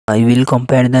I will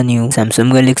compare the new Samsung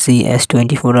Galaxy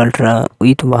S24 Ultra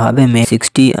with Huawei Mate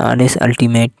 60RS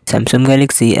Ultimate. Samsung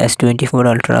Galaxy S24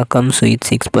 Ultra comes with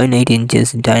 6.8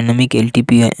 inches dynamic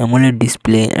LTPO AMOLED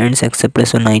display and success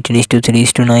ratio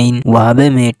 19:3:9. Huawei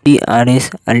Mate 60RS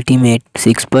Ultimate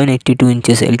 6.82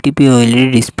 inches LTPO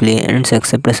OLED display and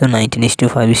success ratio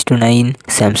 19:5:9.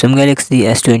 Samsung Galaxy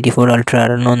S24 Ultra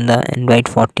run on the Android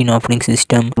 14 operating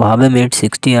system. Huawei Mate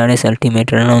 60RS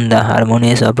Ultimate run on the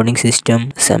Harmonious operating system.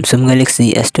 Samsung Galaxy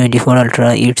S24 Ultra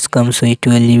it comes with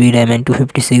 12GB RAM and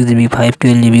 256GB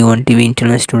 512GB 1TB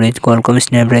internal storage, Qualcomm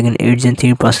Snapdragon 8 Gen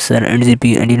 3 processor and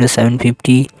GPU Adreno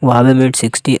 750. Huawei Mate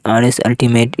 60RS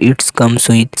Ultimate it comes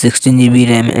with 16GB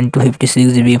RAM and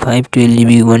 256GB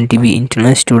 512GB 1TB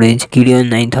internal storage, Kirin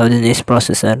 9000S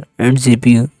processor and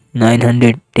GPU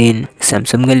 910.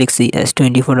 Samsung Galaxy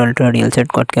S24 Ultra real set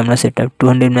quad camera setup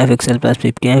 200 MP plus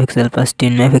 50 MP plus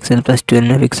 10 MP plus 12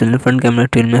 MP front camera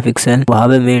 12 MP.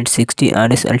 Huawei Mate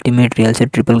 60RS Ultimate real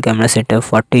set triple camera setup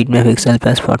 48 MP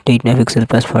plus 48 MP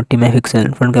plus 40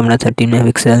 MP front camera 13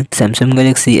 MP. Samsung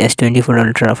Galaxy S24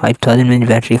 Ultra 5000 mAh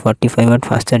battery 45W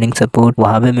fast charging support.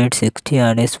 Huawei Mate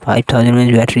 60RS 5000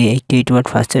 mAh battery 88W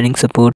fast charging support.